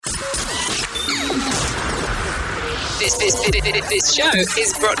This show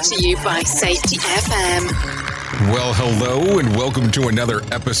is brought to you by Safety FM. Well, hello, and welcome to another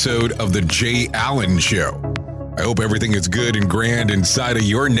episode of The Jay Allen Show. I hope everything is good and grand inside of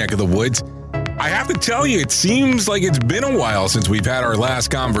your neck of the woods. I have to tell you, it seems like it's been a while since we've had our last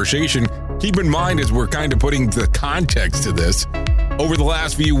conversation. Keep in mind, as we're kind of putting the context to this, over the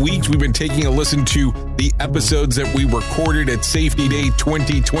last few weeks, we've been taking a listen to the episodes that we recorded at Safety Day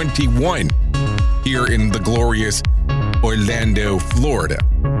 2021 here in the glorious Orlando, Florida.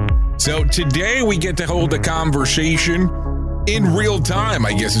 So today we get to hold a conversation in real time,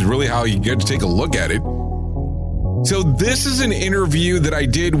 I guess is really how you get to take a look at it. So this is an interview that I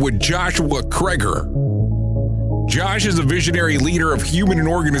did with Joshua Kreger. Josh is a visionary leader of human and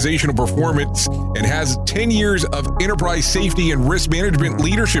organizational performance and has 10 years of enterprise safety and risk management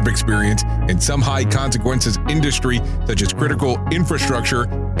leadership experience in some high consequences industry such as critical infrastructure,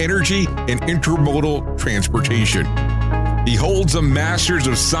 energy, and intermodal transportation. He holds a Master's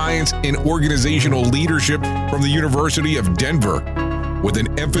of Science in Organizational Leadership from the University of Denver with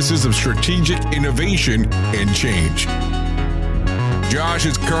an emphasis of strategic innovation and change. Josh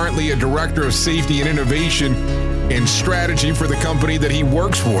is currently a Director of Safety and Innovation and Strategy for the company that he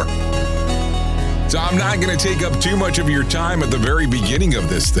works for. So I'm not going to take up too much of your time at the very beginning of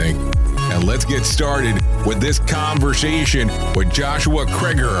this thing. And let's get started with this conversation with Joshua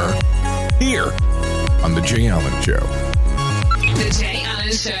Kreger here on The Jay Allen Show. The Jay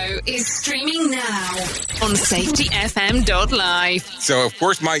Allen Show is streaming now on safetyfm.live. So, of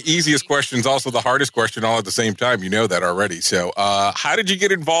course, my easiest question is also the hardest question all at the same time. You know that already. So, how did you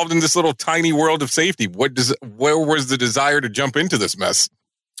get involved in this little tiny world of safety? Where was the desire to jump into this mess?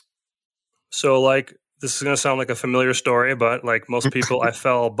 So, this is going to sound like a familiar story, but like most people, I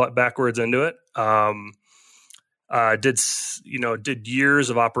fell butt backwards into it. Did years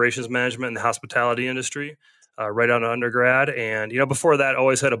of operations management in the hospitality industry. Right out of undergrad. And, before that,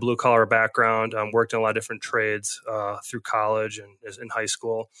 always had a blue collar background, worked in a lot of different trades through college and in high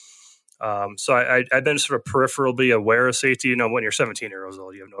school. So I've been sort of peripherally aware of safety. When you're 17 years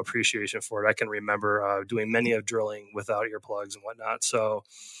old, you have no appreciation for it. I can remember doing many of drilling without earplugs and whatnot. So,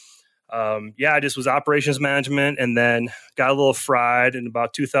 I just was operations management and then got a little fried in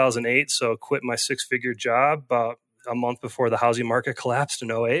about 2008. So quit my 6-figure job about a month before the housing market collapsed in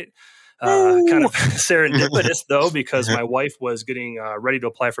 2008. Kind of serendipitous though, because my wife was getting ready to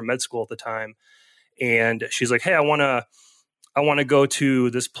apply for med school at the time. And she's like, hey, I want to go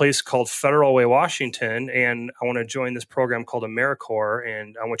to this place called Federal Way, Washington. And I want to join this program called AmeriCorps.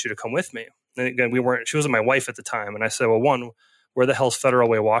 And I want you to come with me. And again, she wasn't my wife at the time. And I said, well, one, where the hell's Federal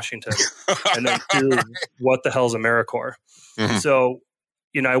Way, Washington? And then two, what the hell's AmeriCorps? Mm-hmm. So,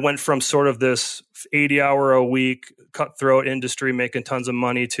 I went from sort of this 80-hour-a-week cutthroat industry making tons of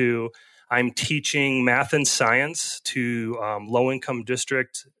money to I'm teaching math and science to low-income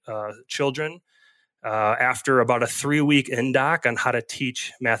district children after about a 3-week NDOC on how to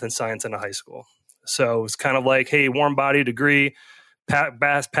teach math and science in a high school. So it's kind of like, hey, warm body degree,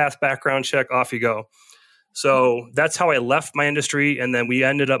 pass background check, off you go. So that's how I left my industry. And then we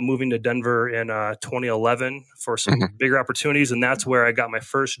ended up moving to Denver in 2011 for some bigger opportunities. And that's where I got my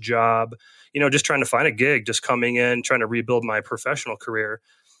first job, just trying to find a gig, just coming in, trying to rebuild my professional career.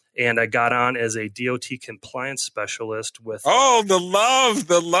 And I got on as a DOT compliance specialist with...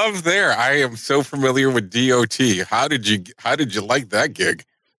 the love there. I am so familiar with DOT. How did you like that gig?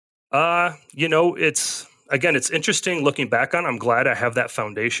 It's interesting looking back on. I'm glad I have that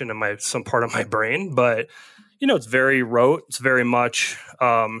foundation in some part of my brain, but it's very rote. It's very much,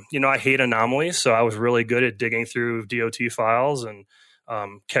 I hate anomalies. So I was really good at digging through DOT files and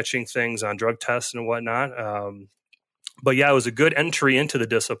catching things on drug tests and whatnot. But it was a good entry into the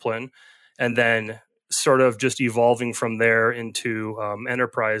discipline, and then sort of just evolving from there into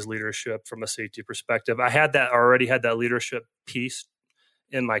enterprise leadership from a safety perspective. I already had that leadership piece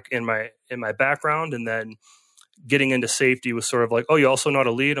in my background, and then getting into safety was sort of like, oh, you also know how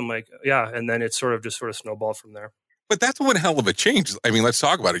to lead? I'm like, yeah. And then it sort of snowballed from there. But that's one hell of a change. I mean, let's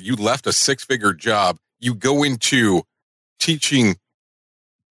talk about it. You left a 6-figure job. You go into teaching.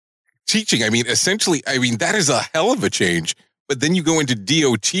 I mean, essentially, that is a hell of a change. But then you go into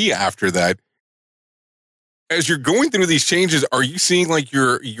DOT after that. As you're going through these changes, are you seeing like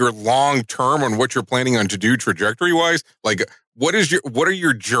your long term on what you're planning on to do trajectory wise? Like, what are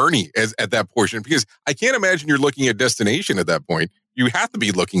your journey at that portion? Because I can't imagine you're looking at destination at that point. You have to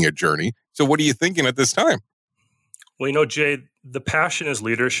be looking at journey. So what are you thinking at this time? Well, Jay, the passion is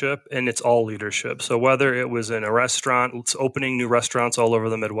leadership, and it's all leadership. So whether it was in a restaurant, it's opening new restaurants all over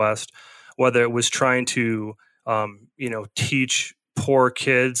the Midwest, whether it was trying to, teach poor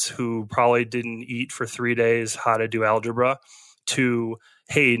kids who probably didn't eat for 3 days how to do algebra to,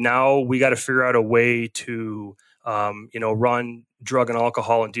 hey, now we got to figure out a way to run drug and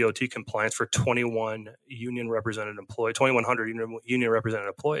alcohol and DOT compliance for 2100 union represented employees.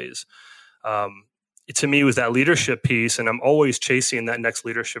 To me, it was that leadership piece, and I'm always chasing that next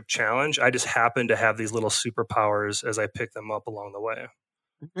leadership challenge. I just happen to have these little superpowers as I pick them up along the way.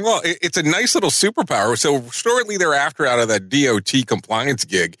 Well, it's a nice little superpower. So shortly thereafter, out of that DOT compliance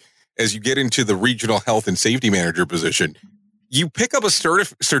gig, as you get into the regional health and safety manager position, you pick up a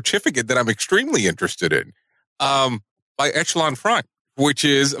certificate that I'm extremely interested in by Echelon Front, which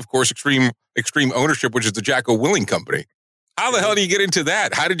is, of course, Extreme Ownership, which is the Jacko Willing Company. How the hell do you get into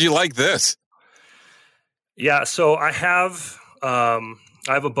that? How did you like this? Yeah, so I have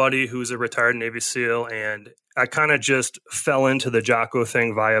a buddy who's a retired Navy SEAL, and I kind of just fell into the Jocko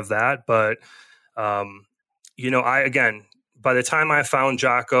thing via that. But, by the time I found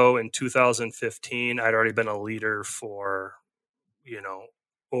Jocko in 2015, I'd already been a leader for,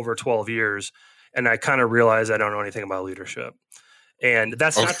 over 12 years. And I kind of realized I don't know anything about leadership. And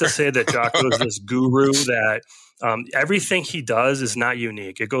that's not to say that Jocko is this guru that everything he does is not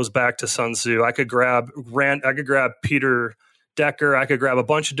unique. It goes back to Sun Tzu. I could grab Peter Decker. I could grab a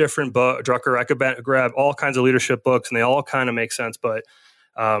bunch of different Drucker. I could grab all kinds of leadership books, and they all kind of make sense. But,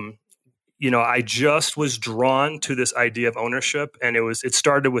 I just was drawn to this idea of ownership, and it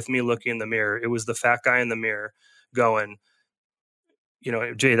started with me looking in the mirror. It was the fat guy in the mirror going,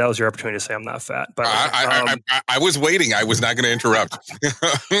 Jay, that was your opportunity to say I'm not fat. But I was waiting. I was not going to interrupt.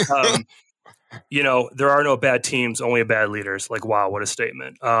 There are no bad teams, only bad leaders. Like, wow, what a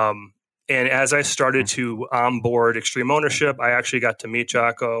statement. And as I started to onboard Extreme Ownership, I actually got to meet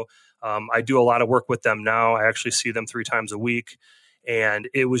Jocko. I do a lot of work with them now. I actually see them 3 times a week. And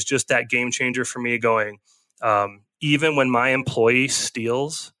it was just that game changer for me going, even when my employee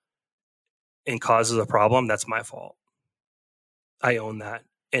steals and causes a problem, that's my fault. I own that.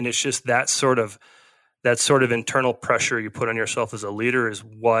 And it's just that sort of internal pressure you put on yourself as a leader is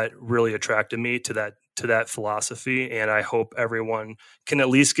what really attracted me to that philosophy. And I hope everyone can at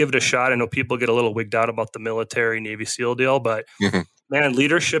least give it a shot. I know people get a little wigged out about the military Navy SEAL deal, but man,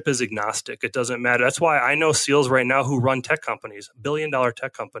 leadership is agnostic. It doesn't matter. That's why I know SEALs right now who run tech companies, billion-dollar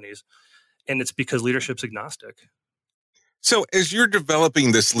tech companies. And it's because leadership's agnostic. So as you're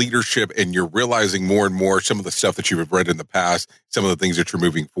developing this leadership and you're realizing more and more some of the stuff that you've read in the past, some of the things that you're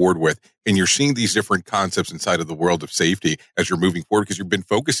moving forward with, and you're seeing these different concepts inside of the world of safety as you're moving forward because you've been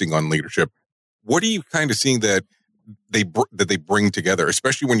focusing on leadership, what are you kind of seeing that they bring together,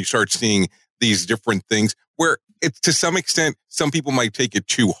 especially when you start seeing these different things where it's to some extent, some people might take it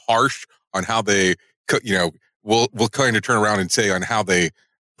too harsh on how they, will kind of turn around and say on how they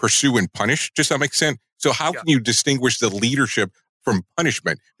pursue and punish to some extent. So how can you distinguish the leadership from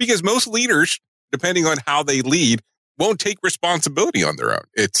punishment? Because most leaders, depending on how they lead, won't take responsibility on their own.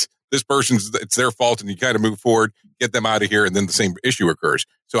 It's their fault, and you kind of move forward, get them out of here, and then the same issue occurs.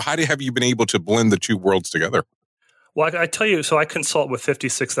 So have you been able to blend the two worlds together? Well, I tell you, so I consult with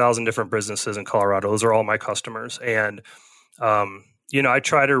 56,000 different businesses in Colorado. Those are all my customers. And, I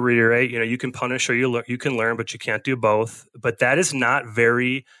try to reiterate, you can punish or you can learn, but you can't do both. But that is not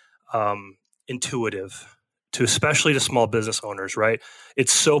very intuitive especially to small business owners, right?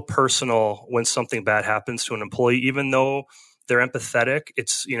 It's so personal when something bad happens to an employee, even though they're empathetic.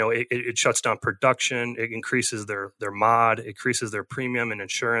 It's, it shuts down production. It increases their mod, it increases their premium and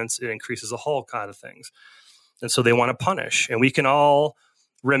insurance. It increases a whole kind of things. And so they want to punish. And we can all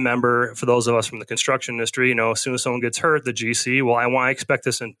remember, for those of us from the construction industry, as soon as someone gets hurt, the GC, well, I expect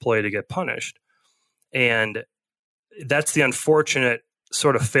this employee to get punished. And that's the unfortunate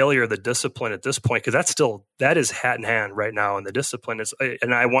sort of failure of the discipline at this point, because that is hat in hand right now in the discipline.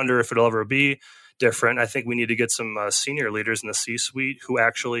 And I wonder if it'll ever be different. I think we need to get some senior leaders in the C-suite who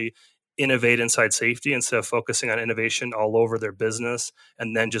actually innovate inside safety instead of focusing on innovation all over their business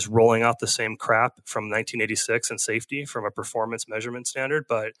and then just rolling out the same crap from 1986 in safety from a performance measurement standard.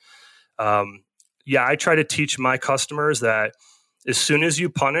 But I try to teach my customers that as soon as you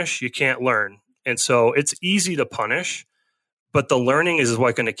punish, you can't learn. And so it's easy to punish, but the learning is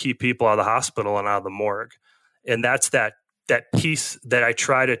what's going to keep people out of the hospital and out of the morgue. And that's that piece that I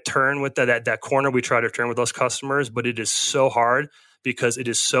try to turn with that corner we try to turn with those customers, but it is so hard because it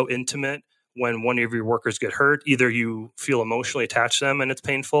is so intimate. When one of your workers get hurt, either you feel emotionally attached to them and it's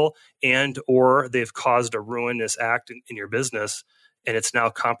painful, or they've caused a ruinous act in your business and it's now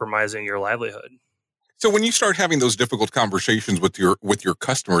compromising your livelihood. So when you start having those difficult conversations with your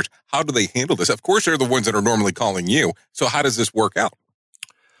customers, how do they handle this? Of course, they're the ones that are normally calling you. So how does this work out?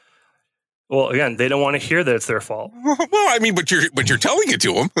 Well, again, they don't want to hear that it's their fault. Well, I mean, but you're telling it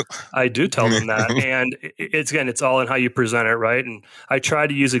to them. I do tell them that. And it's all in how you present it, right? And I try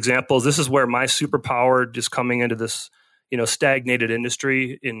to use examples. This is where my superpower just coming into this, stagnated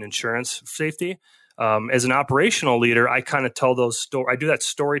industry in insurance safety. As an operational leader, I kind of tell those I do that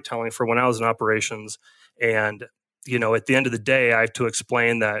storytelling for when I was in operations. And, at the end of the day, I have to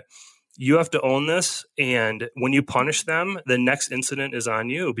explain that you have to own this. And when you punish them, the next incident is on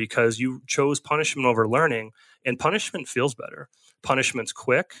you because you chose punishment over learning. And punishment feels better. Punishment's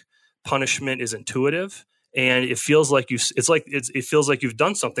quick. Punishment is intuitive. And it feels like it feels like you've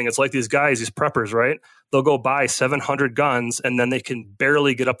done something. It's like these guys, these preppers, right? They'll go buy 700 guns and then they can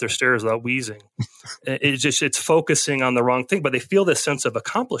barely get up their stairs without wheezing. It's focusing on the wrong thing, but they feel this sense of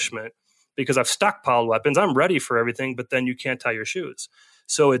accomplishment because I've stockpiled weapons. I'm ready for everything, but then you can't tie your shoes.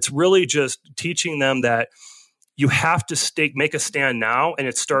 So it's really just teaching them that you have to make a stand now, and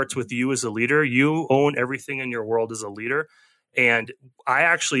it starts with you as a leader. You own everything in your world as a leader. And I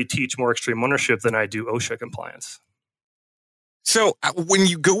actually teach more extreme ownership than I do OSHA compliance. So when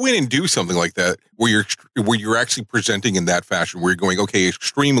you go in and do something like that, where you're actually presenting in that fashion, where you're going, okay,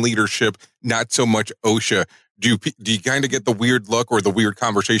 extreme leadership, not so much OSHA, do you kind of get the weird look or the weird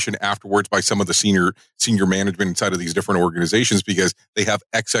conversation afterwards by some of the senior management inside of these different organizations because they have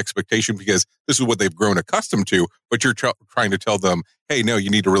X expectation because this is what they've grown accustomed to, but you're trying to tell them, hey, no,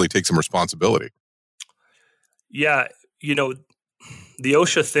 you need to really take some responsibility. Yeah, the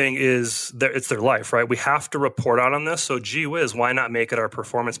OSHA thing it's their life, right? We have to report out on this. So gee whiz, why not make it our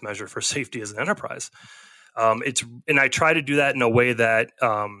performance measure for safety as an enterprise? And I try to do that in a way that,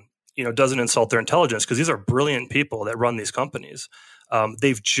 doesn't insult their intelligence because these are brilliant people that run these companies.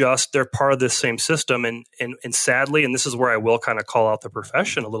 They're part of this same system. And sadly, and this is where I will kind of call out the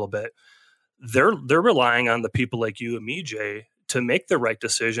profession a little bit. They're relying on the people like you and me, Jay, to make the right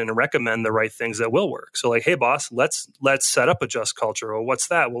decision and recommend the right things that will work. So like, hey boss, let's set up a just culture. Well, what's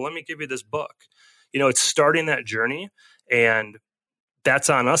that? Well, let me give you this book. It's starting that journey, and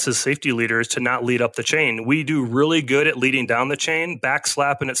that's on us as safety leaders to not lead up the chain. We do really good at leading down the chain,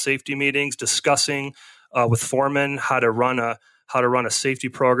 backslapping at safety meetings, discussing with foremen how to run a safety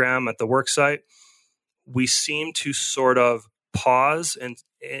program at the work site. We seem to sort of pause and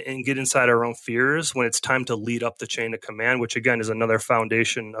get inside our own fears when it's time to lead up the chain of command, which again is another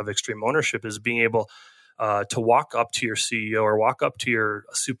foundation of extreme ownership, is being able to walk up to your CEO or walk up to your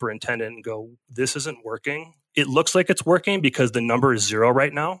superintendent and go, this isn't working. It looks like it's working because the number is 0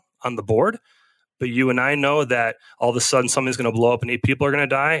 right now on the board. But you and I know that all of a sudden something's going to blow up and 8 people are going to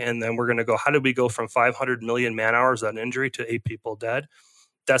die. And then we're going to go, how did we go from 500 million man hours on injury to 8 people dead?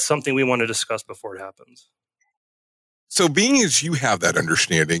 That's something we want to discuss before it happens. So being as you have that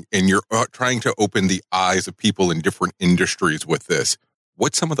understanding and you're trying to open the eyes of people in different industries with this,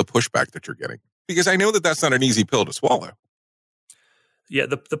 what's some of the pushback that you're getting? Because I know that that's not an easy pill to swallow. Yeah,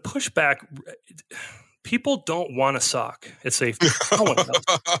 the pushback, people don't want to suck at safety. No one does.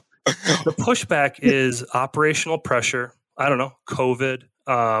 The pushback is operational pressure. I don't know, COVID,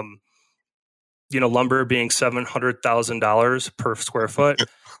 lumber being $700,000 per square foot.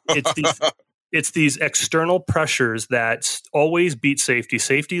 It's these external pressures that always beat safety.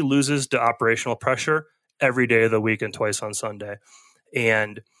 Safety loses to operational pressure every day of the week and twice on Sunday.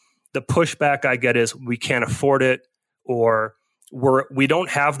 And the pushback I get is we can't afford it, or we don't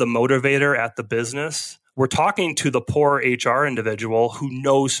have the motivator at the business. We're talking to the poor HR individual who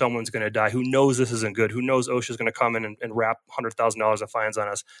knows someone's going to die, who knows this isn't good, who knows OSHA is going to come in and wrap $100,000 of fines on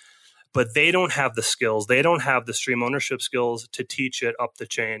us. But they don't have the skills. They don't have the stream ownership skills to teach it up the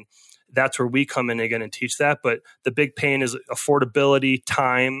chain. That's where we come in again and teach that. But the big pain is affordability,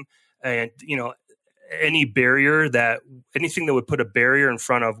 time, and anything that would put a barrier in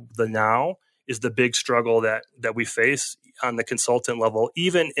front of the now is the big struggle that we face on the consultant level,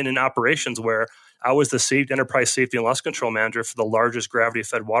 even in an operations where I was the enterprise safety and loss control manager for the largest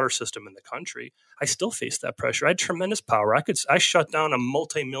gravity-fed water system in the country. I still faced that pressure. I had tremendous power. I shut down a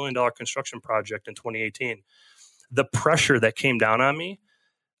multi-million-dollar construction project in 2018. The pressure that came down on me,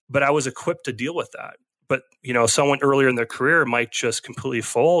 but I was equipped to deal with that. But, someone earlier in their career might just completely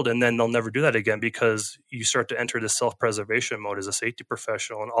fold, and then they'll never do that again because you start to enter this self-preservation mode as a safety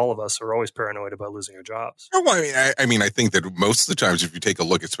professional, and all of us are always paranoid about losing our jobs. Oh, I think that most of the times, if you take a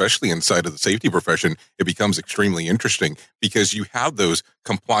look, especially inside of the safety profession, it becomes extremely interesting because you have those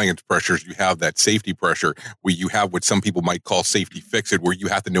compliance pressures, you have that safety pressure, where you have what some people might call safety fix-it, where you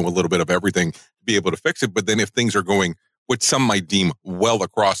have to know a little bit of everything to be able to fix it. But then if things are going what some might deem well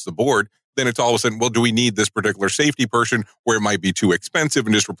across the board, then it's all of a sudden, well, do we need this particular safety person where it might be too expensive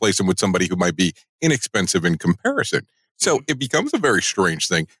and just replace them with somebody who might be inexpensive in comparison? So it becomes a very strange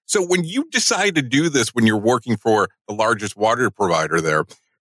thing. So when you decide to do this, when you're working for the largest water provider there,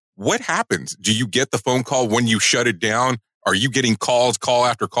 what happens? Do you get the phone call when you shut it down? Are you getting calls, call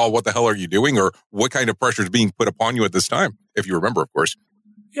after call? What the hell are you doing? Or what kind of pressure is being put upon you at this time? If you remember, of course.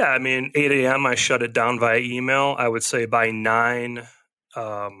 Yeah, I mean, 8 a.m., I shut it down via email. I would say by 9,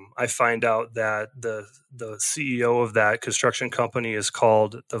 I find out that the CEO of that construction company is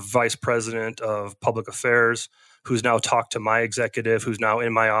called the vice president of public affairs, who's now talked to my executive, who's now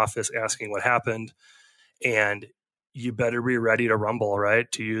in my office asking what happened. And you better be ready to rumble, right?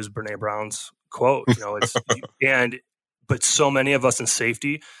 To use Brene Brown's quote, but so many of us in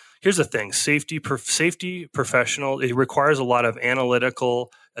safety. Here's the thing: safety professional. It requires a lot of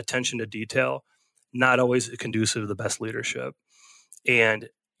analytical attention to detail, not always conducive to the best leadership. And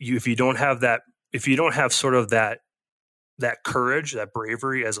if you don't have sort of that courage, that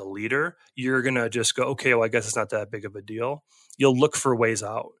bravery as a leader, you're gonna just go, okay, well, I guess it's not that big of a deal. You'll look for ways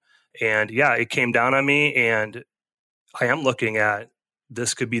out. And yeah, it came down on me, and I am looking at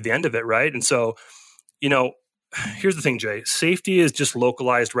this could be the end of it, right? And so, here's the thing, Jay. Safety is just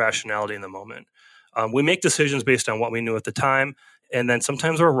localized rationality in the moment. We make decisions based on what we knew at the time, and then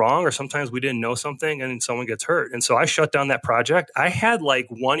sometimes we're wrong, or sometimes we didn't know something, and someone gets hurt. And so I shut down that project. I had like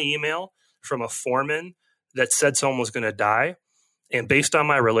one email from a foreman that said someone was going to die, and based on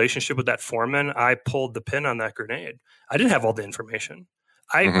my relationship with that foreman, I pulled the pin on that grenade. I didn't have all the information.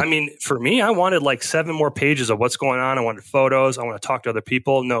 I mean, for me, I wanted like 7 more pages of what's going on. I wanted photos. I want to talk to other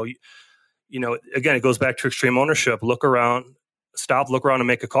people. No, again, it goes back to extreme ownership. Look around, look around and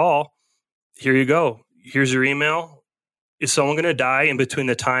make a call. Here you go. Here's your email. Is someone going to die in between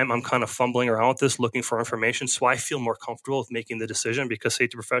the time I'm kind of fumbling around with this, looking for information? So I feel more comfortable with making the decision, because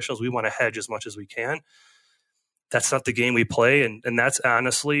safety professionals, we want to hedge as much as we can. That's not the game we play. And that's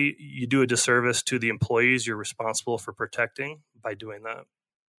honestly, you do a disservice to the employees you're responsible for protecting by doing that.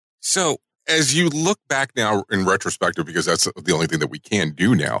 So as you look back now in retrospective, because that's the only thing that we can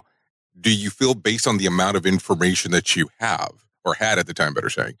do now, do you feel, based on the amount of information that you have, or had at the time,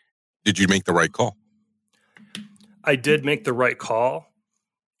 better saying, did you make the right call? I did make the right call,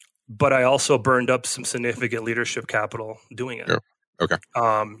 but I also burned up some significant leadership capital doing it. Yeah. Okay.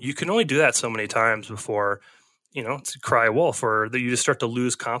 You can only do that so many times before, to cry wolf, or that you just start to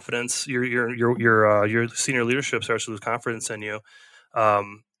lose confidence. Your senior leadership starts to lose confidence in you.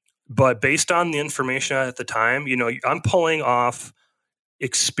 But based on the information at the time, I'm pulling off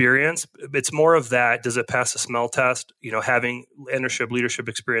experience. It's more of that. Does it pass the smell test? Having leadership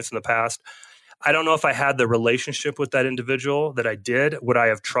experience in the past. I don't know if I had the relationship with that individual that I did. Would I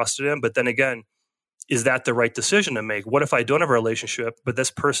have trusted him? But then again, is that the right decision to make? What if I don't have a relationship, but this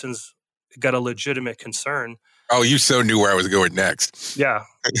person's got a legitimate concern? Oh, you so knew where I was going next. Yeah.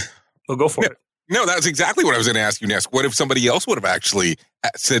 Well, go for it. No, that was exactly what I was going to ask you next. What if somebody else would have actually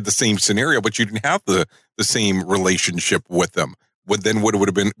said the same scenario, but you didn't have the same relationship with them?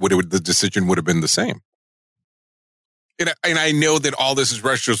 The decision would have been the same. And I know that all this is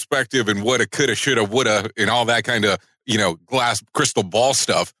retrospective and woulda, coulda, shoulda, woulda, and all that kind of, glass crystal ball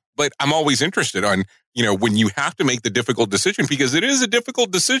stuff. But I'm always interested on, when you have to make the difficult decision, because it is a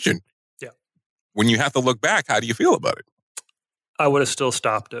difficult decision. Yeah. When you have to look back, how do you feel about it? I would have still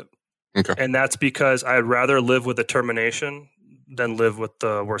stopped it. Okay. And that's because I'd rather live with the termination than live with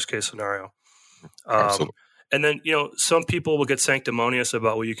the worst case scenario. Absolutely. And then, some people will get sanctimonious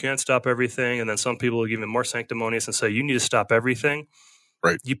about, well, you can't stop everything. And then some people will get even more sanctimonious and say, you need to stop everything.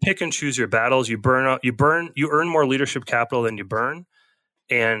 Right. You pick and choose your battles. You earn more leadership capital than you burn.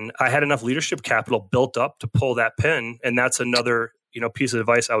 And I had enough leadership capital built up to pull that pin. And that's another, piece of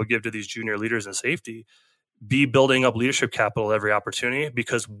advice I would give to these junior leaders in safety. Be building up leadership capital every opportunity,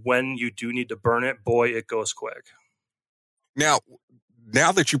 because when you do need to burn it, boy, it goes quick. Now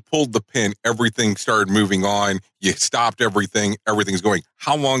that you pulled the pin, everything started moving on. You stopped everything. Everything's going.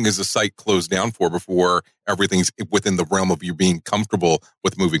 How long is the site closed down for before everything's within the realm of you being comfortable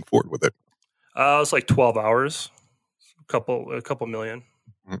with moving forward with it? It's like 12 hours, a couple million.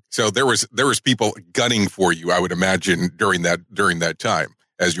 So there was people gunning for you, I would imagine, during that time.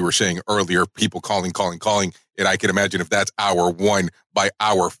 As you were saying earlier, people calling. And I can imagine if that's hour 1, by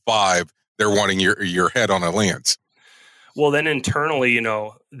hour 5, they're wanting your head on a lance. Well, then internally,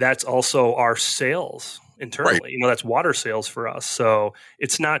 that's also our sales internally. Right. That's water sales for us. So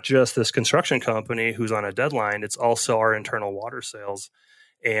it's not just this construction company who's on a deadline. It's also our internal water sales.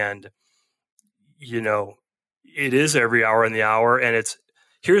 And, it is every hour in the hour. And it's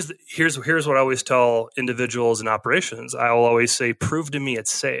here's what I always tell individuals in operations. I will always say, prove to me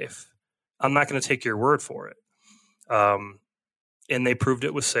it's safe. I'm not going to take your word for it. and they proved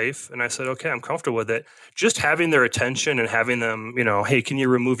it was safe. And I said, okay, I'm comfortable with it. Just having their attention and having them, hey, can you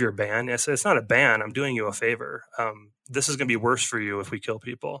remove your ban? I said, it's not a ban. I'm doing you a favor. This is going to be worse for you if we kill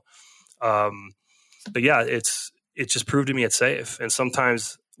people. But yeah, it just proved to me it's safe. And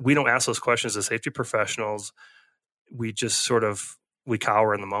sometimes we don't ask those questions as safety professionals. We just we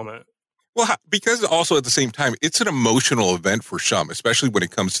cower in the moment. Well, because also at the same time, it's an emotional event for some, especially when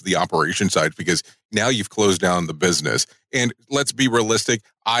it comes to the operation side, because now you've closed down the business. And let's be realistic.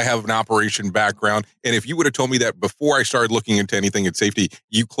 I have an operation background. And if you would have told me that before I started looking into anything in safety,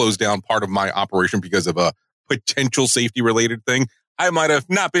 you closed down part of my operation because of a potential safety related thing, I might have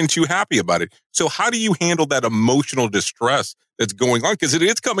not been too happy about it. So how do you handle that emotional distress that's going on? Because it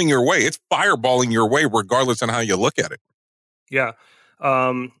is coming your way. It's fireballing your way, regardless on how you look at it. Yeah.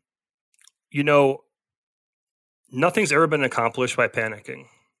 Nothing's ever been accomplished by panicking.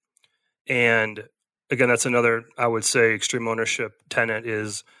 And again, that's another, I would say, extreme ownership tenet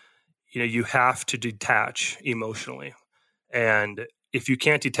is, you have to detach emotionally. And if you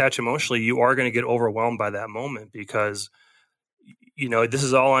can't detach emotionally, you are going to get overwhelmed by that moment because, this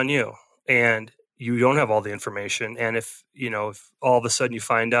is all on you and you don't have all the information. And if all of a sudden you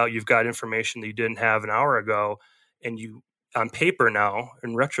find out you've got information that you didn't have an hour ago and you, on paper now,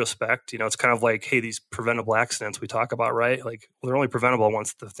 in retrospect, it's kind of like, hey, these preventable accidents we talk about, right? Like, they're only preventable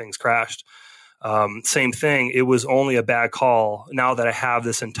once the thing's crashed. Same thing. It was only a bad call now that I have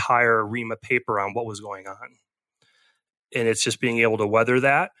this entire ream of paper on what was going on. And it's just being able to weather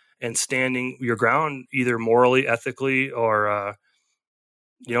that and standing your ground, either morally, ethically, or,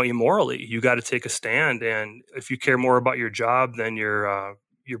 immorally. You got to take a stand. And if you care more about your job than your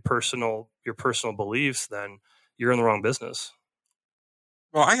personal beliefs, then you're in the wrong business.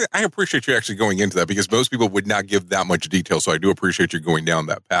 Well, I appreciate you actually going into that because most people would not give that much detail. So I do appreciate you going down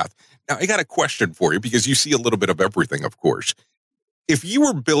that path. Now, I got a question for you because you see a little bit of everything, of course. If you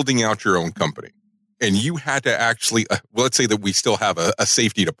were building out your own company and you had to actually, let's say that we still have a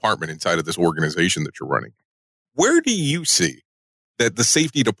safety department inside of this organization that you're running, where do you see that the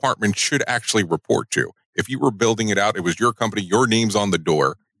safety department should actually report to? If you were building it out, it was your company, your name's on the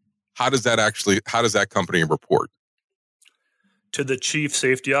door. How does that company report? To the chief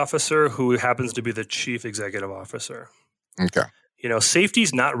safety officer, who happens to be the chief executive officer. Okay. Safety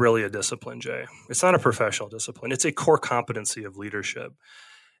is not really a discipline, Jay. It's not a professional discipline. It's a core competency of leadership.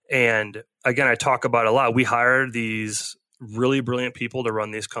 And again, I talk about it a lot. We hire these really brilliant people to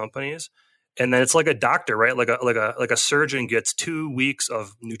run these companies. And then it's like a doctor, right? Like a surgeon gets 2 weeks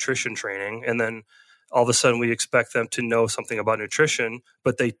of nutrition training, and then all of a sudden we expect them to know something about nutrition,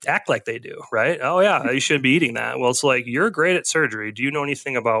 but they act like they do, right? Oh yeah, you shouldn't be eating that. Well, it's like, you're great at surgery. Do you know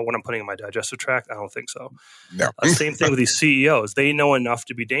anything about what I'm putting in my digestive tract? I don't think so. No. Same thing with these CEOs. They know enough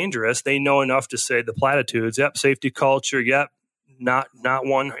to be dangerous. They know enough to say the platitudes. Yep. Safety culture. Yep. Not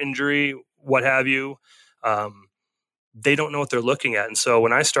one injury, what have you. They don't know what they're looking at. And so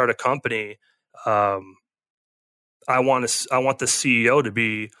when I start a company, I want the CEO to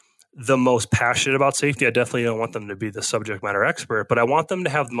be the most passionate about safety. I definitely don't want them to be the subject matter expert, but I want them to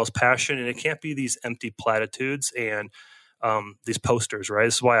have the most passion, and it can't be these empty platitudes and these posters, right?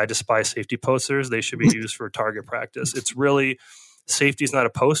 This is why I despise safety posters. They should be used for target practice. It's really, safety is not a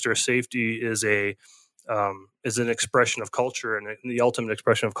poster. Safety is an expression of culture, and the ultimate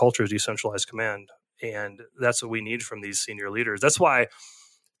expression of culture is decentralized command. And that's what we need from these senior leaders. That's why,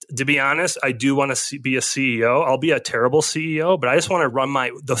 to be honest, I do want to be a CEO. I'll be a terrible CEO, but I just want to run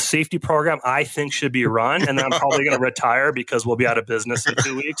the safety program I think should be run. And then I'm probably going to retire because we'll be out of business in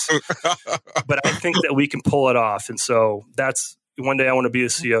 2 weeks. But I think that we can pull it off. And so that's, one day I want to be a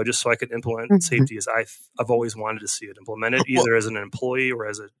CEO just so I can implement safety as I've always wanted to see it implemented, either as an employee or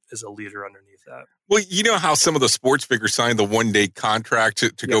as a leader underneath that. Well, you know how some of the sports figures sign the 1-day contract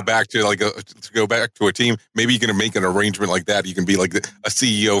to go back to a team. Maybe you can make an arrangement like that. You can be like a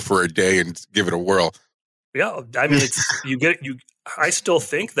CEO for a day and give it a whirl. Yeah, I mean, I still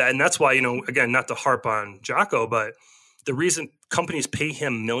think that, and that's why, again, not to harp on Jocko, but the reason companies pay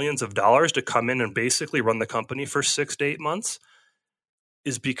him millions of dollars to come in and basically run the company for 6 to 8 months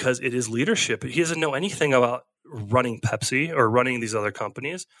is because it is leadership. He doesn't know anything about running Pepsi or running these other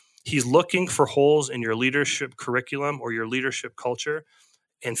companies. He's looking for holes in your leadership curriculum or your leadership culture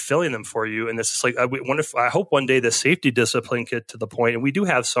and filling them for you. And it's just like, I hope one day the safety discipline get to the point, and we do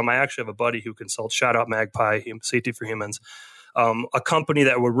have some. I actually have a buddy who consults, shout out Magpie, Safety for Humans, a company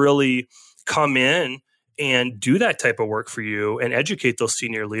that would really come in and do that type of work for you and educate those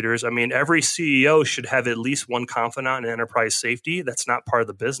senior leaders. I mean, every CEO should have at least one confidant in enterprise safety. That's not part of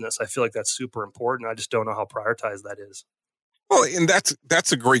the business. I feel like that's super important. I just don't know how prioritized that is. Well, and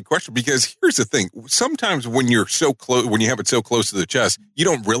that's a great question, because here's the thing. Sometimes when you're so close, when you have it so close to the chest, you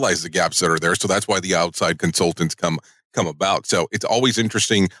don't realize the gaps that are there. So that's why the outside consultants come about. So it's always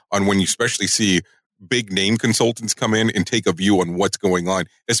interesting on when you especially see big name consultants come in and take a view on what's going on,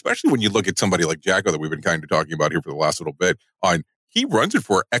 especially when you look at somebody like Jacko that we've been kind of talking about here for the last little bit on, he runs it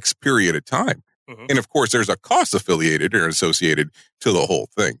for X period of time. Mm-hmm. And of course, there's a cost affiliated or associated to the whole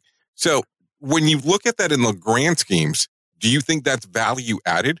thing. So when you look at that in the grand schemes, do you think that's value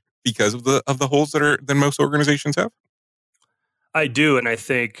added because of the holes that most organizations have? I do. And I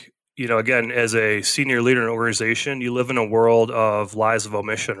think, again, as a senior leader in an organization, you live in a world of lies of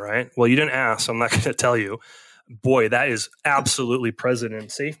omission, right? Well, you didn't ask, so I'm not going to tell you. Boy, that is absolutely present in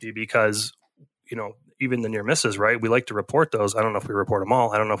safety, because, even the near misses, right? We like to report those. I don't know if we report them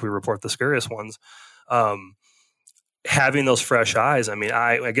all. I don't know if we report the scariest ones. Having those fresh eyes. I mean,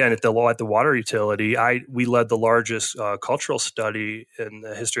 at the water utility, we led the largest cultural study in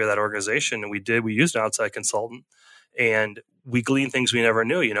the history of that organization, and we used an outside consultant, and we gleaned things we never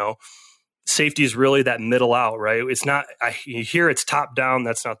knew. Safety is really that middle out, right? It's not. You hear it's top down.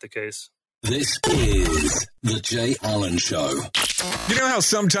 That's not the case. This is the Jay Allen Show. You know how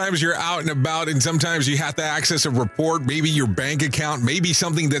sometimes you're out and about and sometimes you have to access a report, maybe your bank account, maybe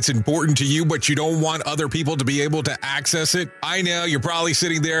something that's important to you, but you don't want other people to be able to access it? I know you're probably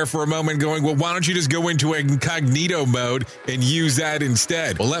sitting there for a moment going, well, why don't you just go into incognito mode and use that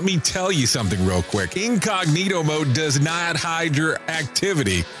instead? Well, let me tell you something real quick. Incognito mode does not hide your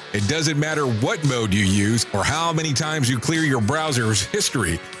activity. It doesn't matter what mode you use or how many times you clear your browser's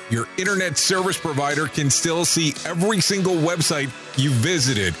history. Your internet service provider can still see every single website you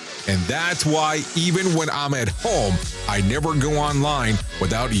visited. And that's why even when I'm at home, I never go online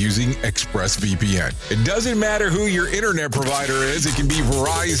without using ExpressVPN. It doesn't matter who your internet provider is. It can be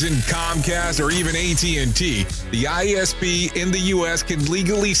Verizon, Comcast, or even AT&T. The ISP in the U.S. can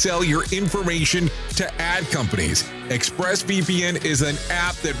legally sell your information to ad companies. ExpressVPN is an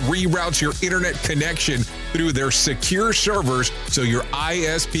app that reroutes your internet connection through their secure servers so your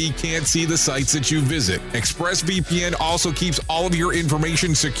ISP can't see the sites that you visit. ExpressVPN also keeps all of your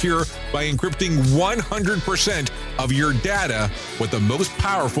information secure by encrypting 100% of your data with the most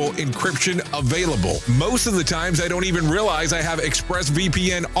powerful encryption available. Most of the times, I don't even realize I have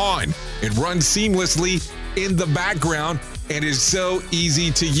ExpressVPN on. It runs seamlessly in the background and is so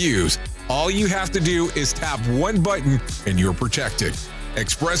easy to use. All you have to do is tap one button and you're protected.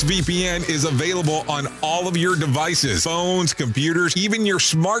 ExpressVPN is available on all of your devices, phones, computers, even your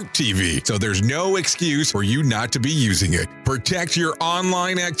smart TV. So there's no excuse for you not to be using it. Protect your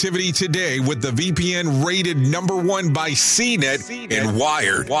online activity today with the VPN rated #1 by CNET and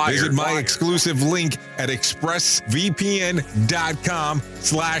Wired. Visit my exclusive link at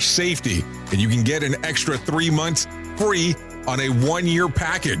expressvpn.com/safety, and you can get an extra 3 months free on a 1-year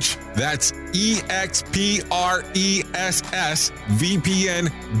package. That's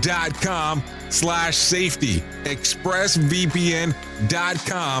expressvpn.com/safety.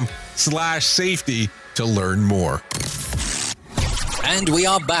 expressvpn.com/safety to learn more. And we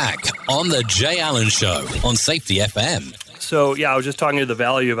are back on the Jay Allen Show on Safety FM. So, I was just talking to the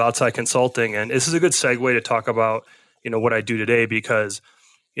value of outside consulting, and this is a good segue to talk about, what I do today, because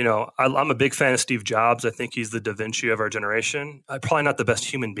I'm a big fan of Steve Jobs. I think he's the Da Vinci of our generation. Probably not the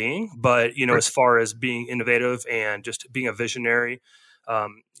best human being, but, as far as being innovative and just being a visionary, I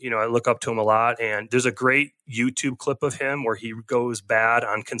look up to him a lot. And there's a great YouTube clip of him where he goes bad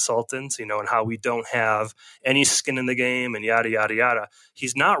on consultants, and how we don't have any skin in the game and yada, yada, yada.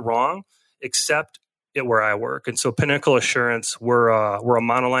 He's not wrong, except at where I work. And so Pinnacle Assurance, we're a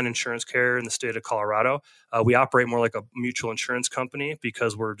monoline insurance carrier in the state of Colorado. We operate more like a mutual insurance company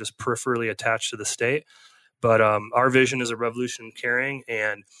because we're just peripherally attached to the state. But our vision is a revolution in carrying.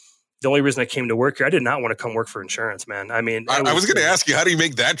 And the only reason I came to work here, I did not want to come work for insurance, man. I mean, I was going to ask you, how do you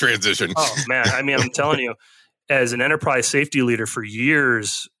make that transition? Oh, man. I mean, I'm telling you, as an enterprise safety leader for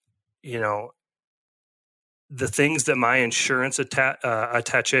years, the things that my insurance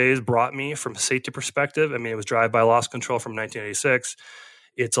attaches brought me from a safety perspective, I mean, it was drive-by loss control from 1986.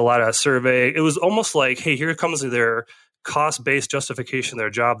 It's a lot of survey. It was almost like, hey, here comes their cost-based justification of their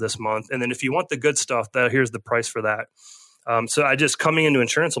job this month. And then if you want the good stuff, here's the price for that. So I just coming into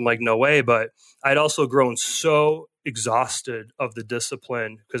insurance, I'm like, no way. But I'd also grown so exhausted of the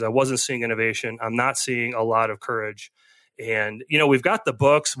discipline because I wasn't seeing innovation. I'm not seeing a lot of courage. And, we've got the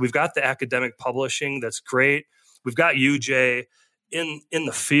books, we've got the academic publishing. That's great. We've got UJ in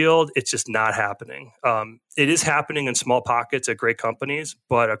the field. It's just not happening. It is happening in small pockets at great companies,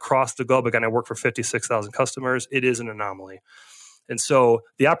 but across the globe, again, I work for 56,000 customers. It is an anomaly. And so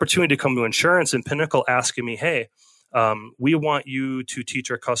the opportunity to come to insurance and Pinnacle asking me, hey, We want you to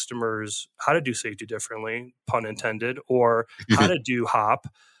teach our customers how to do safety differently, pun intended, or how to do HOP.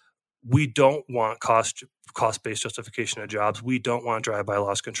 We don't want cost-based justification of jobs. We don't want drive-by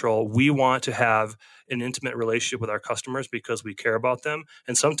loss control. We want to have an intimate relationship with our customers because we care about them.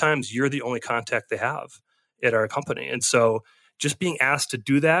 And sometimes you're the only contact they have at our company. And so just being asked to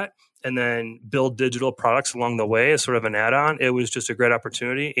do that and then build digital products along the way as sort of an add-on, it was just a great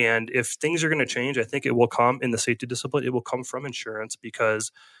opportunity. And if things are going to change, I think it will come in the safety discipline. It will come from insurance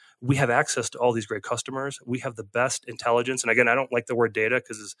because we have access to all these great customers. We have the best intelligence. And again, I don't like the word data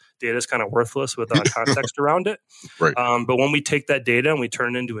because data is kind of worthless without context around it. Right. But when we take that data and we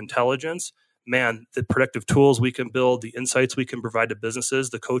turn it into intelligence, man, the predictive tools we can build, the insights we can provide to businesses,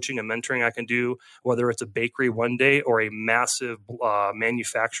 the coaching and mentoring I can do, whether it's a bakery one day or a massive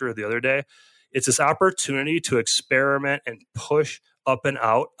manufacturer the other day, it's this opportunity to experiment and push up and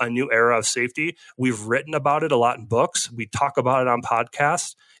out a new era of safety. We've written about it a lot in books. We talk about it on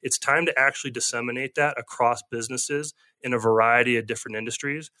podcasts. It's time to actually disseminate that across businesses in a variety of different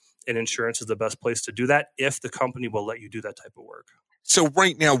industries. And insurance is the best place to do that if the company will let you do that type of work. So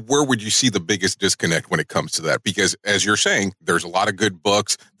right now, where would you see the biggest disconnect when it comes to that? Because as you're saying, there's a lot of good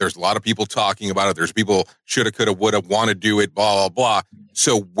books. There's a lot of people talking about it. There's people shoulda, coulda, woulda, want to do it, blah, blah, blah.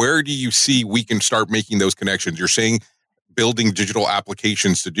 So where do you see we can start making those connections? You're saying building digital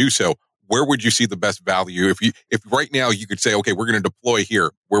applications to do so. Where would you see the best value? If right now you could say, okay, we're going to deploy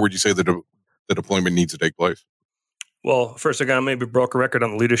here, where would you say the deployment needs to take place? Well, first, I got to maybe broke a record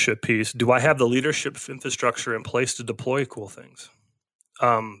on the leadership piece. Do I have the leadership infrastructure in place to deploy cool things?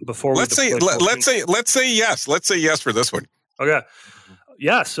 Let's say yes. Let's say yes for this one. Okay.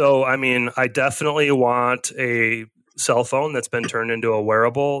 Yeah. So, I mean, I definitely want a cell phone that's been turned into a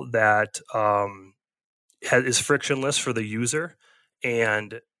wearable that is frictionless for the user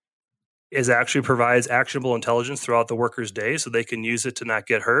and actually provides actionable intelligence throughout the worker's day so they can use it to not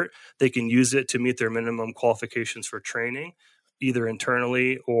get hurt. They can use it to meet their minimum qualifications for training, either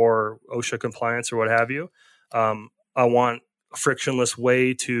internally or OSHA compliance or what have you. I want a frictionless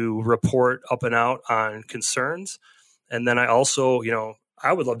way to report up and out on concerns. And then I also,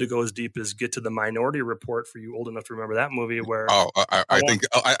 I would love to go as deep as get to the Minority Report for you old enough to remember that movie where I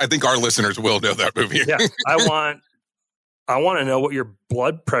think our listeners will know that movie. Yeah. I want to know what your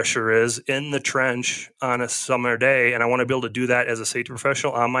blood pressure is in the trench on a summer day. And I want to be able to do that as a safety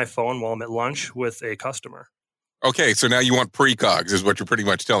professional on my phone while I'm at lunch with a customer. Okay. So now you want precogs is what you're pretty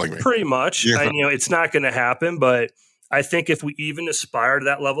much telling me. Pretty much. Yeah. And, it's not going to happen, but I think if we even aspire to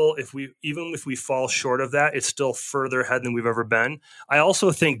that level, even if we fall short of that, it's still further ahead than we've ever been. I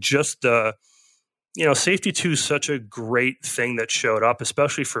also think just Safety 2 is such a great thing that showed up,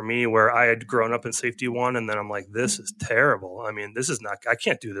 especially for me where I had grown up in Safety 1 and then I'm like, this is terrible. I mean, I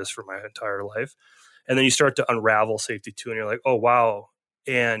can't do this for my entire life. And then you start to unravel Safety 2 and you're like, oh, wow.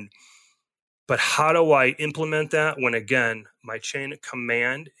 But how do I implement that when, again, my chain of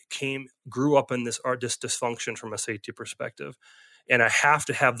command grew up in this dysfunction from a safety perspective? And I have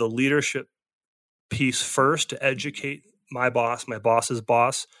to have the leadership piece first to educate my boss's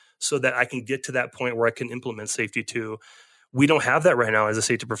boss, so that I can get to that point where I can implement Safety 2. We don't have that right now as a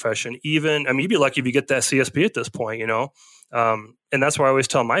safety profession. You'd be lucky if you get that CSP at this point, and that's why I always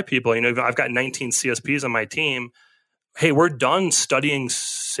tell my people, I've got 19 CSPs on my team. Hey, we're done studying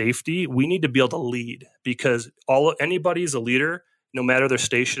safety. We need to be able to lead because anybody's a leader, no matter their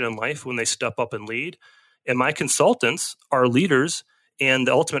station in life, when they step up and lead. And my consultants are leaders. And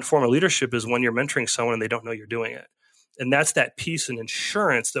the ultimate form of leadership is when you're mentoring someone and they don't know you're doing it. And that's that piece in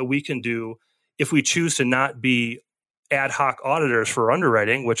insurance that we can do if we choose to not be ad hoc auditors for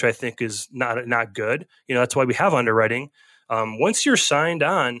underwriting, which I think is not good. That's why we have underwriting. Once you're signed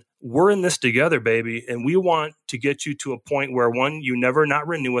on, we're in this together, baby. And we want to get you to a point where, one, you never not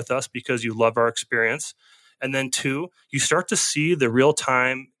renew with us because you love our experience. And then two, you start to see the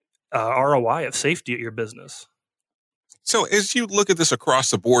real-time ROI of safety at your business. So as you look at this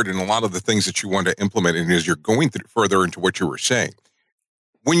across the board and a lot of the things that you want to implement, and as you're going further into what you were saying,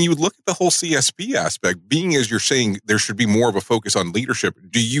 when you look at the whole CSP aspect, being as you're saying there should be more of a focus on leadership,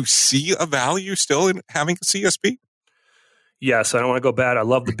 do you see a value still in having a CSP? Yes, I don't want to go bad. I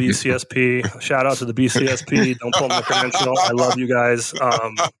love the BCSP. Shout out to the BCSP. Don't pull my credential. I love you guys. Here's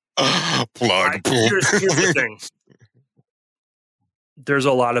the thing. There's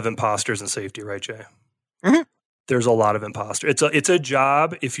a lot of imposters in safety, right, Jay? Mm-hmm. There's a lot of imposters. It's a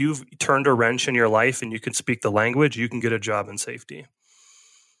job. If you've turned a wrench in your life and you can speak the language, you can get a job in safety.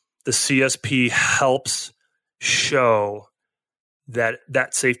 The CSP helps show that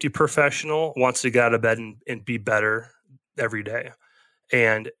safety professional wants to get out of bed and be better every day.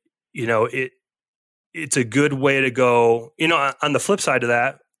 And, it's a good way to go. On the flip side of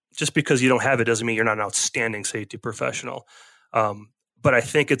that, just because you don't have it doesn't mean you're not an outstanding safety professional. But I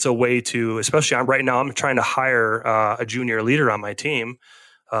think it's a way to, especially right now, I'm trying to hire a junior leader on my team.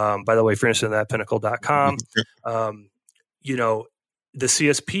 By the way, if you're interested in that, pinnacle.com. The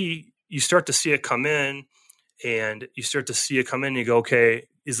CSP, you start to see it come in, and you go, okay,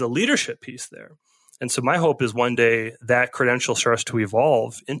 is the leadership piece there? And so my hope is one day that credential starts to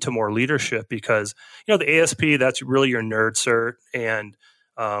evolve into more leadership, because, the ASP, that's really your nerd cert. And,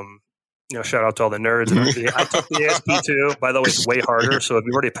 shout out to all the nerds. I took the ASP too. By the way, it's way harder. So if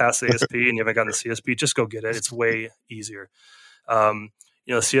you've already passed the ASP and you haven't gotten the CSP, just go get it. It's way easier.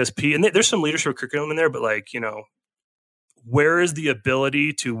 CSP, and there's some leadership curriculum in there, but where is the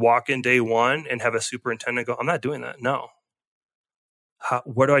ability to walk in day one and have a superintendent go, I'm not doing that. No.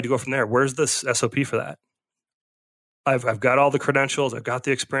 Where do I go from there? Where's the SOP for that? I've got all the credentials. I've got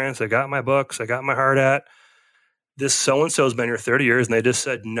the experience. I got my books. I got my heart at. This so-and-so has been here 30 years, and they just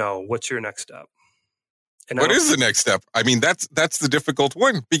said, no, what's your next step? And what is the next step? I mean, that's the difficult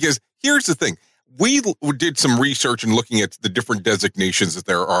one, because here's the thing. We did some research and looking at the different designations that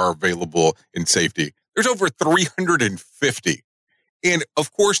there are available in safety. There's over 350. And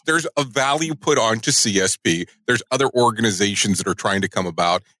of course, there's a value put on to CSP. There's other organizations that are trying to come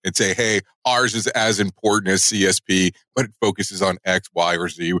about and say, hey, ours is as important as CSP, but it focuses on X, Y, or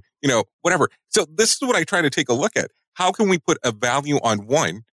Z, whatever. So this is what I try to take a look at. How can we put a value on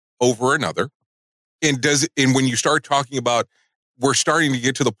one over another? And when you start talking about, we're starting to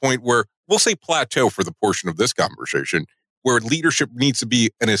get to the point where we'll say plateau for the portion of this conversation, where leadership needs to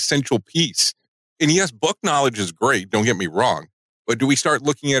be an essential piece. And yes, book knowledge is great. Don't get me wrong. But do we start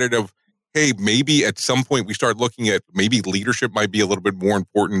looking at it of, hey, maybe at some point we start looking at maybe leadership might be a little bit more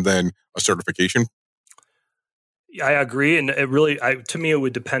important than a certification? Yeah, I agree. And it really, to me, it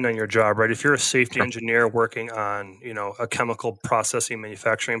would depend on your job, right? If you're a safety engineer working on, a chemical processing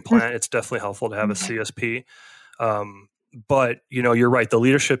manufacturing plant, it's definitely helpful to have a CSP. But, you're right, the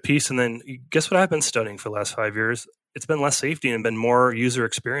leadership piece. And then guess what I've been studying for the last 5 years? It's been less safety and been more user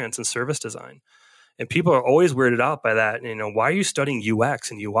experience and service design. And people are always weirded out by that. Why are you studying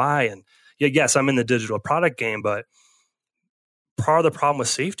UX and UI? And yes, I'm in the digital product game, but part of the problem with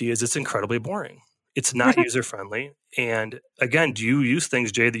safety is it's incredibly boring. It's not user friendly. And again, do you use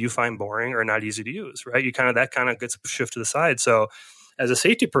things, Jay, that you find boring or not easy to use, right? That kind of gets shifted to the side. So as a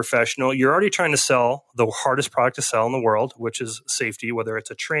safety professional, you're already trying to sell the hardest product to sell in the world, which is safety, whether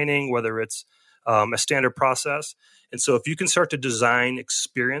it's a training, whether it's a standard process. And so if you can start to design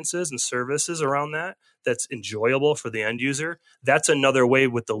experiences and services around that, that's enjoyable for the end user, that's another way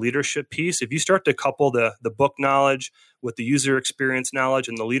with the leadership piece. If you start to couple the book knowledge with the user experience knowledge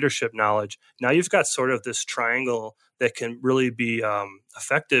and the leadership knowledge, now you've got sort of this triangle that can really be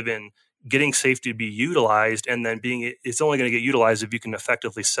effective in getting safety to be utilized, and then it's only going to get utilized if you can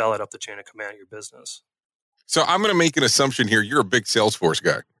effectively sell it up the chain of command of your business. So I'm going to make an assumption here. You're a big Salesforce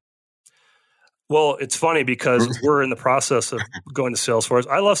guy. Well, it's funny because we're in the process of going to Salesforce.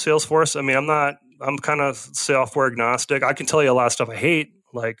 I love Salesforce. I mean, I'm kind of software agnostic. I can tell you a lot of stuff I hate.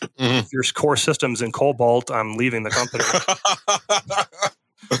 Like if your core system's in Cobalt, I'm leaving the company.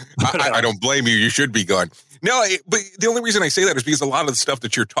 I don't blame you. You should be gone. No, but the only reason I say that is because a lot of the stuff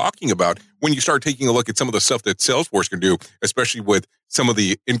that you're talking about, when you start taking a look at some of the stuff that Salesforce can do, especially with some of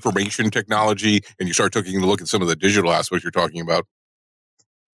the information technology, and you start taking a look at some of the digital aspects you're talking about,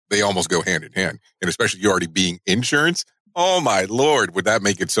 they almost go hand in hand. And especially you already being insurance, oh my Lord, would that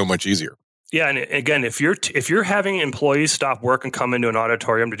make it so much easier? Yeah, and again, if you're having employees stop work and come into an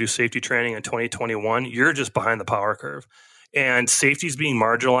auditorium to do safety training in 2021, you're just behind the power curve. And safety is being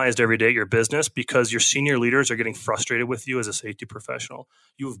marginalized every day at your business because your senior leaders are getting frustrated with you as a safety professional.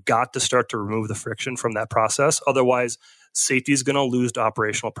 You've got to start to remove the friction from that process. Otherwise, safety is going to lose to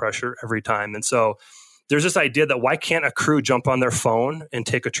operational pressure every time. And so there's this idea that why can't a crew jump on their phone and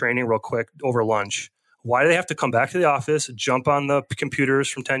take a training real quick over lunch? Why do they have to come back to the office, jump on the computers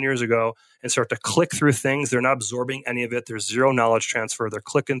from 10 years ago and start to click through things? They're not absorbing any of it. There's zero knowledge transfer. They're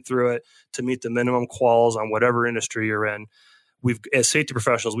clicking through it to meet the minimum quals on whatever industry you're in. As safety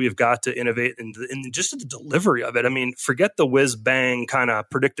professionals, we have got to innovate in just the delivery of it. I mean, forget the whiz bang kind of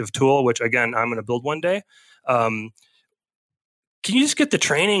predictive tool, which again, I'm going to build one day. Can you just get the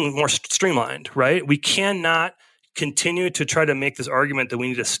training more streamlined, right? We cannot continue to try to make this argument that we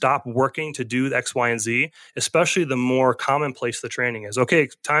need to stop working to do X, Y, and Z, especially the more commonplace the training is. Okay,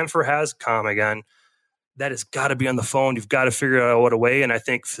 time for HAZCOM again. That has got to be on the phone. You've got to figure out what a way. And I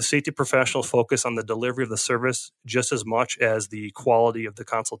think the safety professionals focus on the delivery of the service just as much as the quality of the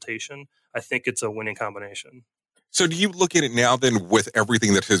consultation. I think it's a winning combination. So do you look at it now then with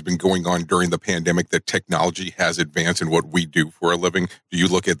everything that has been going on during the pandemic that technology has advanced in what we do for a living? Do you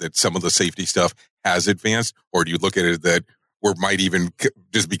look at that some of the safety stuff has advanced, or do you look at it that we might even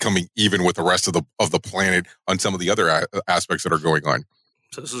just becoming even with the rest of the planet on some of the other aspects that are going on?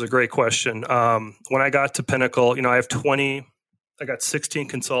 So this is a great question. When I got to Pinnacle, I got 16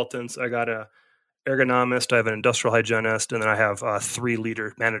 consultants. I got a ergonomist, I have an industrial hygienist, and then I have 3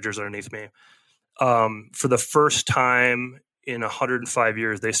 managers underneath me. For the first time in 105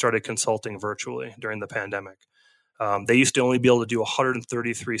 years, they started consulting virtually during the pandemic. They used to only be able to do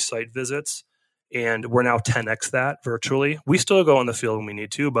 133 site visits, and we're now 10x that virtually. We still go in the field when we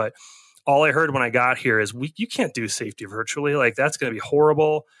need to, but all I heard when I got here is you can't do safety virtually. Like, that's going to be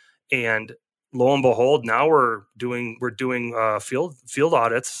horrible. And lo and behold, now we're doing field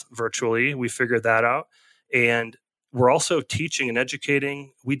audits virtually. We figured that out, and we're also teaching and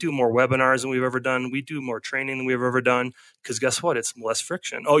educating. We do more webinars than we've ever done. We do more training than we've ever done, because guess what? It's less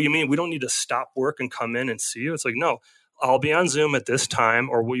friction. Oh, you mean we don't need to stop work and come in and see you? It's like, no, I'll be on Zoom at this time,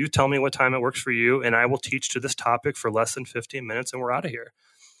 or will you tell me what time it works for you? And I will teach to this topic for less than 15 minutes and we're out of here.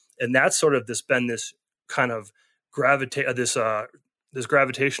 And that's sort of this kind of this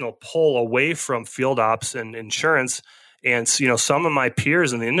gravitational pull away from field ops and insurance. And some of my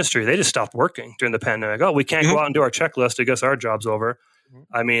peers in the industry, they just stopped working during the pandemic. Oh, we can't go out and do our checklist. I guess our job's over.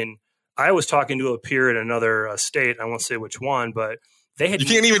 I mean, I was talking to a peer in another state. I won't say which one, but they had. You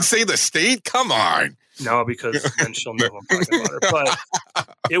can't even say the state? Come on. No, because then she'll know I'm talking about her. But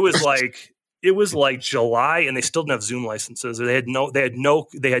it was like July, and they still didn't have Zoom licenses. They had no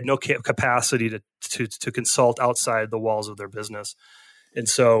capacity to consult outside the walls of their business. And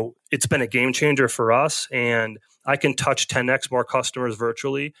so it's been a game changer for us, and I can touch 10x more customers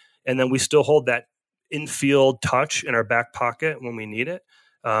virtually. And then we still hold that in-field touch in our back pocket when we need it.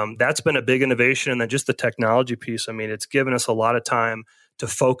 That's been a big innovation. And then just the technology piece. I mean, it's given us a lot of time to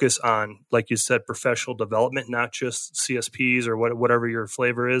focus on, like you said, professional development, not just CSPs or whatever your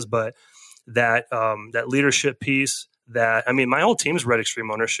flavor is, but that leadership piece. My whole team's read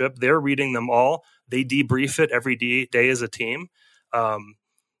Extreme Ownership. They're reading them all. They debrief it every day as a team. We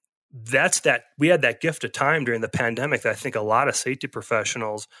had that gift of time during the pandemic that I think a lot of safety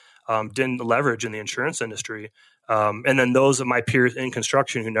professionals didn't leverage in the insurance industry. And then those of my peers in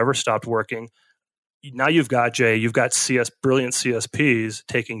construction who never stopped working. Now you've got brilliant CSPs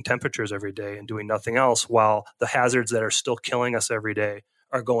taking temperatures every day and doing nothing else, while the hazards that are still killing us every day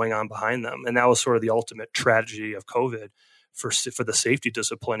are going on behind them. And that was sort of the ultimate tragedy of COVID for the safety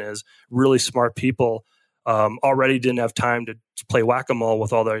discipline, is really smart people already didn't have time to play whack-a-mole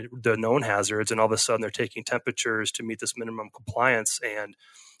with all the known hazards, and all of a sudden they're taking temperatures to meet this minimum compliance. And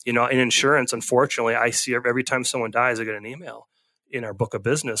in insurance, unfortunately, I see every time someone dies, I get an email in our book of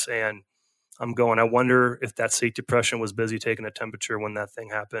business, and I'm going, I wonder if that safety profession was busy taking a temperature when that thing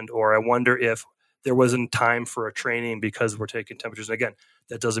happened, or I wonder if there wasn't time for a training because we're taking temperatures. And again,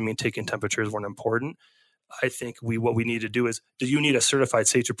 that doesn't mean taking temperatures weren't important. I think what we need to do is, do you need a certified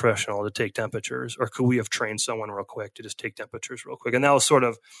safety professional to take temperatures, or could we have trained someone real quick to just take temperatures real quick? And that was sort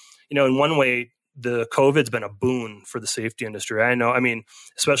of, in one way, the COVID's been a boon for the safety industry. I know,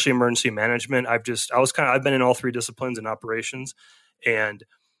 especially emergency management. I've been in all 3 disciplines in operations, and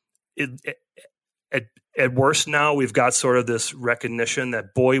at worst now we've got sort of this recognition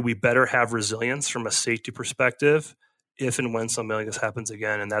that, boy, we better have resilience from a safety perspective if and when something like this happens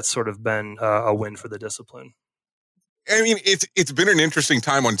again. And that's sort of been a win for the discipline. I mean, it's been an interesting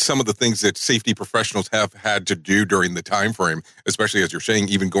time on some of the things that safety professionals have had to do during the time frame, especially as you're saying,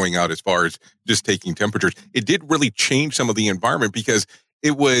 even going out as far as just taking temperatures. It did really change some of the environment, because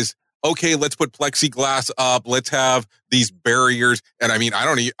it was, okay, let's put plexiglass up, let's have these barriers. And I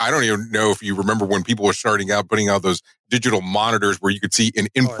don't even know if you remember when people were starting out putting out those digital monitors where you could see an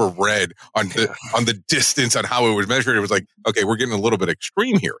infrared on the distance on how it was measured. It was like, okay, we're getting a little bit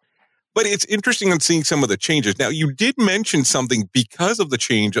extreme here. But it's interesting in seeing some of the changes. Now, you did mention something because of the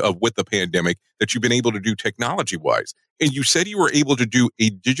change with the pandemic that you've been able to do technology-wise. And you said you were able to do a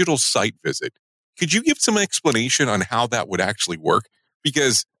digital site visit. Could you give some explanation on how that would actually work?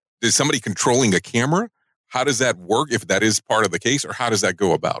 Because is somebody controlling a camera? How does that work, if that is part of the case, or how does that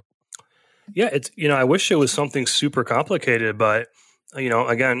go about? Yeah, it's, I wish it was something super complicated, but,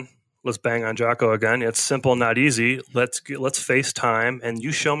 again, let's bang on Jocko again. It's simple, not easy. Let's FaceTime, and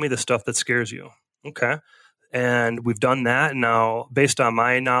you show me the stuff that scares you. Okay. And we've done that. Now, based on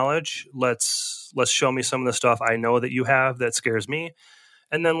my knowledge, let's show me some of the stuff I know that you have that scares me.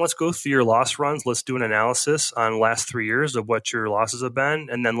 And then let's go through your loss runs. Let's do an analysis on the last 3 years of what your losses have been.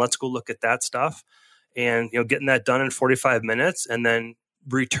 And then let's go look at that stuff, and, getting that done in 45 minutes. And then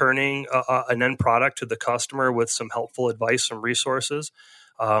returning an end product to the customer with some helpful advice, some resources.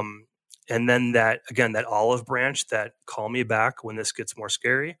 And then that olive branch, that call me back when this gets more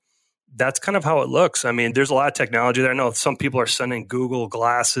scary. That's kind of how it looks. I mean, there's a lot of technology there. I know some people are sending Google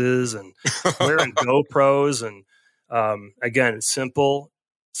glasses and wearing GoPros, and again,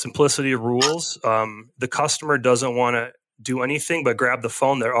 simplicity rules. The customer doesn't want to do anything but grab the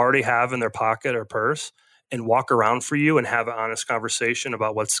phone they already have in their pocket or purse and walk around for you and have an honest conversation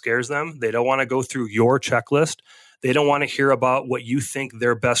about what scares them. They don't want to go through your checklist. They don't want to hear about what you think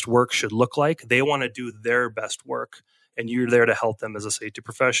their best work should look like. They want to do their best work. And you're there to help them as a safety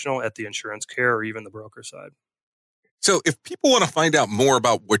professional at the insurance care or even the broker side. So if people want to find out more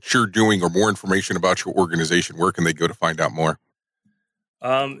about what you're doing or more information about your organization, where can they go to find out more?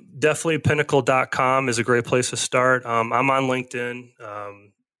 Definitely pinnacle.com is a great place to start. I'm on LinkedIn. I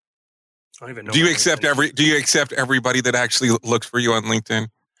don't even know. Do you accept everybody that actually looks for you on LinkedIn?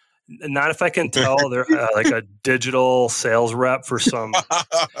 Not if I can tell they're like a digital sales rep for some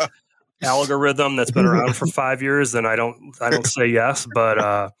algorithm that's been around for 5 years, then I don't say yes.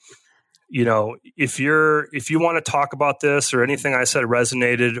 But if you want to talk about this or anything I said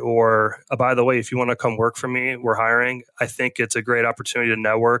resonated, or by the way, if you want to come work for me, we're hiring. I think it's a great opportunity to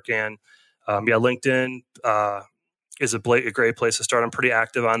network, and LinkedIn is a great place to start. I'm pretty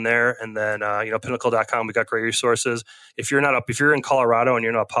active on there, and then pinnacle.com. We got great resources. If you're in Colorado and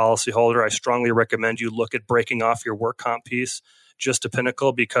you're not a policyholder, I strongly recommend you look at breaking off your work comp piece just to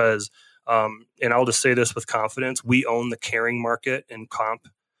Pinnacle, because and I'll just say this with confidence, we own the carrying market in comp,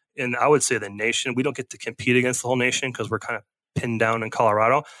 and I would say the nation. We don't get to compete against the whole nation because we're kind of pinned down in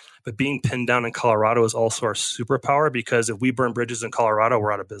Colorado, but being pinned down in Colorado is also our superpower, because if we burn bridges in Colorado,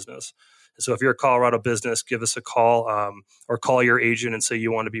 we're out of business. And so if you're a Colorado business, give us a call or call your agent and say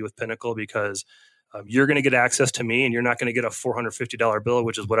you want to be with Pinnacle, because you're going to get access to me, and you're not going to get a $450 bill,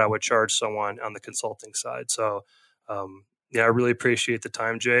 which is what I would charge someone on the consulting side. So I really appreciate the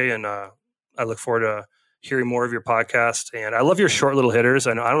time, Jay, and I look forward to hearing more of your podcast. And I love your short little hitters.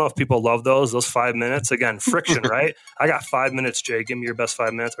 I don't know if people love those 5 minutes. Again, friction, right? I got 5 minutes, Jay. Give me your best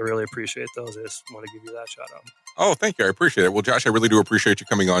 5 minutes. I really appreciate those. I just want to give you that shout out. Oh, thank you. I appreciate it. Well, Josh, I really do appreciate you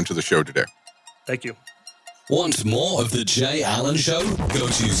coming on to the show today. Thank you. Want more of The Jay Allen Show? Go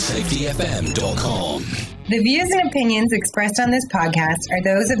to safetyfm.com. The views and opinions expressed on this podcast are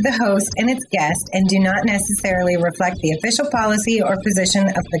those of the host and its guest and do not necessarily reflect the official policy or position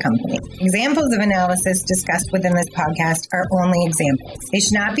of the company. Examples of analysis discussed within this podcast are only examples. They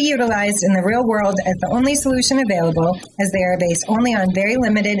should not be utilized in the real world as the only solution available, as they are based only on very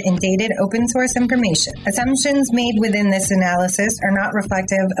limited and dated open source information. Assumptions made within this analysis are not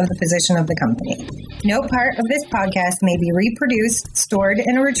reflective of the position of the company. No part of this podcast may be reproduced, stored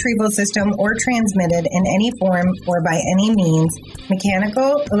in a retrieval system, or transmitted in any form or by any means,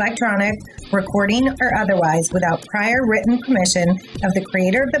 mechanical, electronic, recording, or otherwise, without prior written permission of the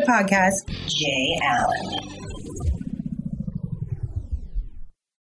creator of the podcast, Jay Allen.